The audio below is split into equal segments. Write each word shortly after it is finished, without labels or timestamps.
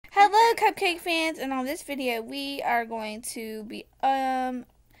Hello, Cupcake fans, and on this video we are going to be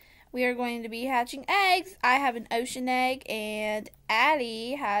hatching eggs. I have an ocean egg and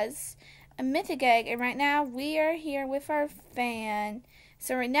Addie has a mythic egg, and right now we are here with our fan.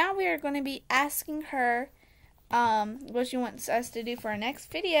 So right now we are going to be asking her what she wants us to do for our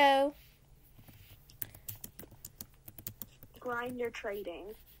next video. Grind or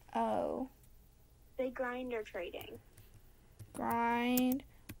trading? Oh. They grind or trading? Grind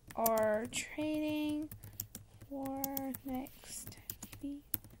or trading for next video.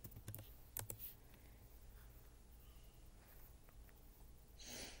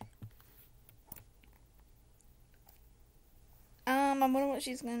 I wonder what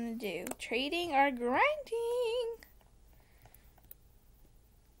she's gonna do. Trading or grinding?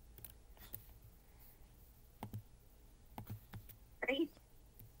 Trade?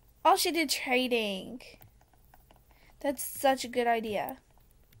 Oh, she did trading. That's such a good idea.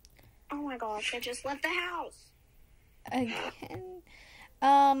 Oh my gosh, I just left the house. Again.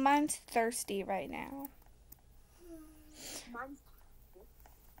 Mine's thirsty right now.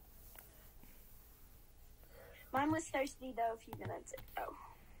 Mine was thirsty though a few minutes ago.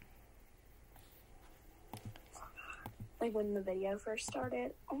 Like when the video first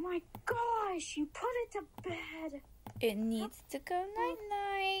started. Oh my gosh, you put it to bed. It needs to go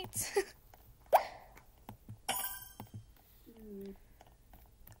night-night.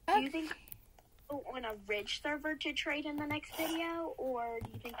 Do you think I want a rich server to trade in the next video, or do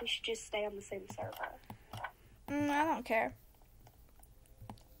you think we should just stay on the same server? I don't care.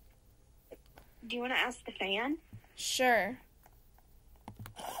 Do you want to ask the fan? Sure.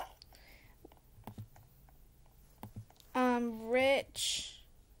 Rich.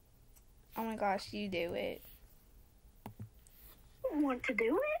 Oh my gosh, you do it. Want to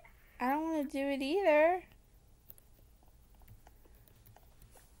do it? I don't want to do it either.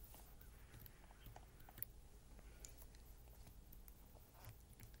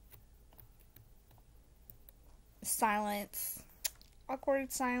 Silence.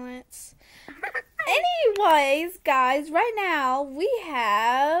 Awkward silence. Anyways, guys, right now we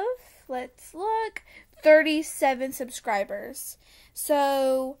have, let's look, 37 subscribers.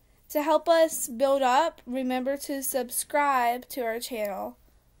 So, to help us build up, remember to subscribe to our channel.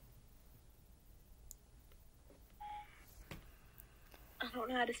 I don't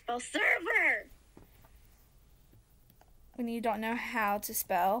know how to spell server. When you don't know how to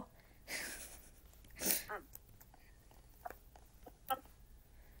spell.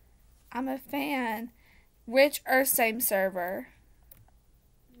 I'm a fan. Rich or same server?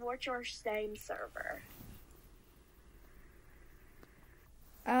 What's your same server?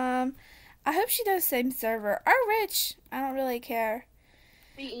 I hope she does same server. Or Rich. I don't really care.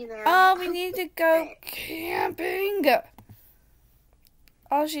 Me either. Oh, we need to go camping.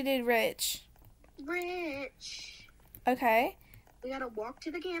 Oh, she did Rich. Rich. Okay. We gotta walk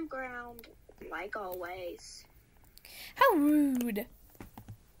to the campground, like always. How rude.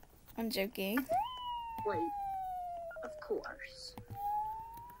 I'm joking. Wait. Of course.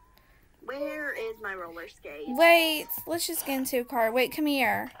 Where is my roller skate? Wait, let's just get into a car. Wait, come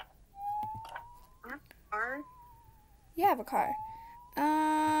here. Car? You have a car.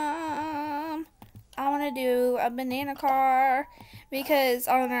 I want to do a banana car because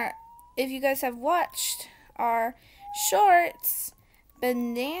if you guys have watched our shorts,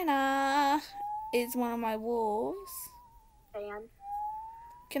 Banana is one of my wolves. Fan.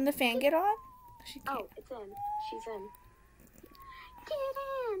 Can the fan get on? She can't. Oh, it's in. She's in. Get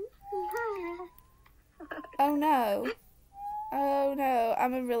in. Oh no. Oh no.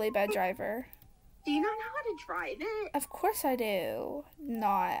 I'm a really bad driver. Do you not know how to drive it? Of course I do.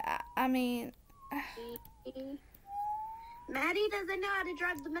 I mean. Maddie doesn't know how to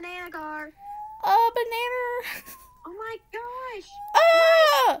drive the banana car. Oh, banana. Oh my gosh.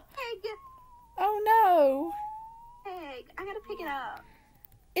 Oh! Egg. Oh no. Egg. I gotta pick it up.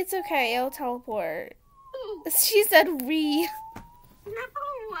 It's okay. It'll teleport. Ooh. She said we. No.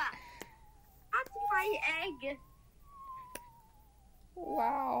 That's my egg.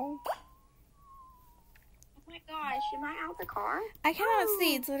 Wow. Oh my gosh. Am I out the car? I cannot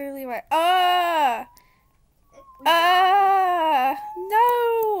see. It's literally right. No.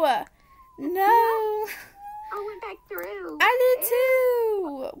 No. I went back through. I did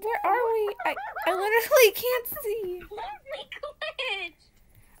too. Where are we? I literally can't see. We glitched.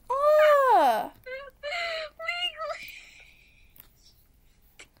 Oh. We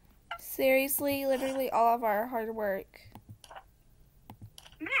glitched. Seriously, literally all of our hard work.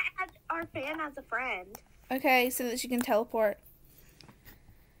 I'm gonna add our fan as a friend. Okay, so that she can teleport.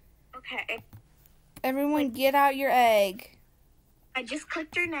 Okay. Everyone get out your egg. I just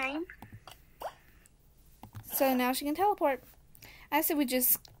clicked her name. So now she can teleport. I said we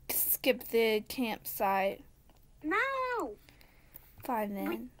just skip the campsite. No. Fine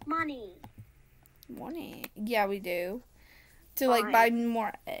then. Money. Money. Yeah, we do. To like Fine. buy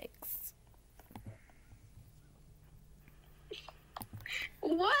more eggs.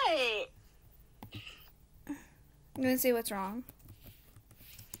 What? I'm gonna see what's wrong.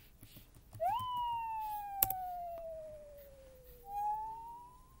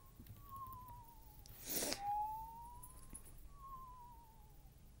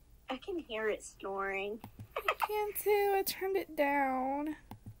 I can hear it snoring. I can too. I turned it down.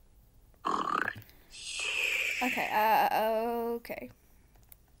 Okay. Okay.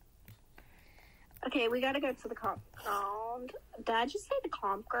 Okay, we gotta go to the campground. Did I just say the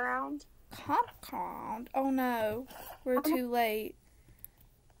campground? Campground. Oh no, we're too late.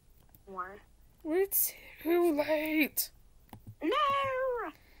 More. We're too late. No.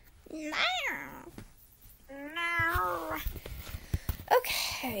 No. No.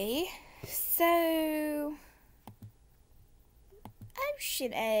 Okay, so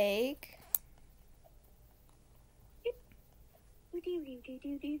ocean egg.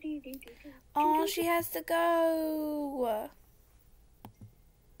 Oh, she has to go.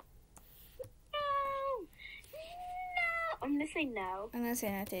 No. I'm gonna say no. I'm gonna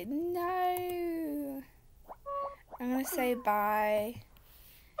say nothing. No. I'm gonna say bye.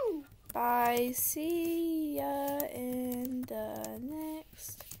 Bye. See ya in the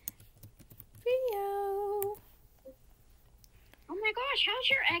next video. Oh my gosh, how's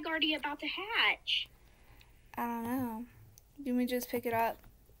your egg already about to hatch? I don't know. You may just pick it up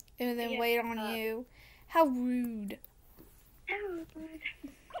and then Yeah. wait on you. How rude. Oh,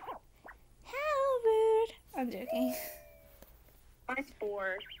 How rude. I'm joking. I'm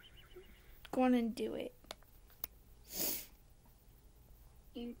bored. Go on and do it.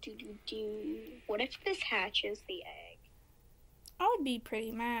 What if this hatches the egg? I would be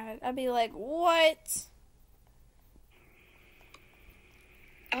pretty mad. I'd be like, what?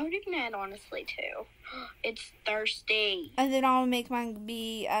 I would be mad, honestly, too. It's thirsty. And then I'll make mine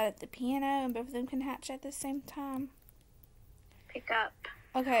be at the piano and both of them can hatch at the same time. Pick up.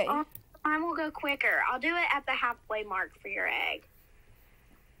 Okay. Mine will go quicker. I'll do it at the halfway mark for your egg.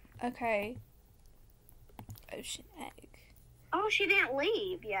 Okay. Ocean egg. Oh, she didn't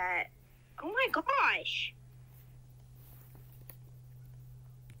leave yet. Oh my gosh.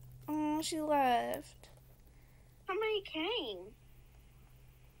 Oh, she left. Somebody came.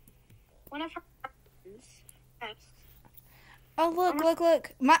 One of her friends. Yes. Oh, look.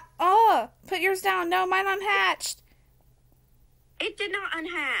 Put yours down. No, mine unhatched. It did not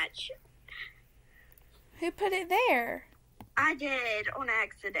unhatch. Who put it there? I did on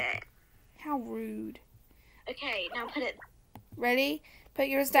accident. How rude. Okay, now put it. Ready? Put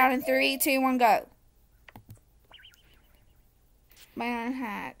yours down in 3, 2, 1, go. Mine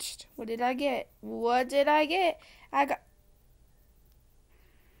unhatched. What did I get? I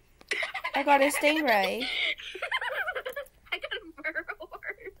got a stingray. I got a bird.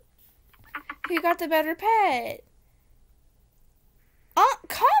 Who got the better pet?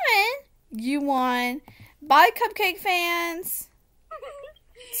 Common! You won. Bye, Cupcake fans.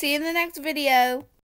 See you in the next video.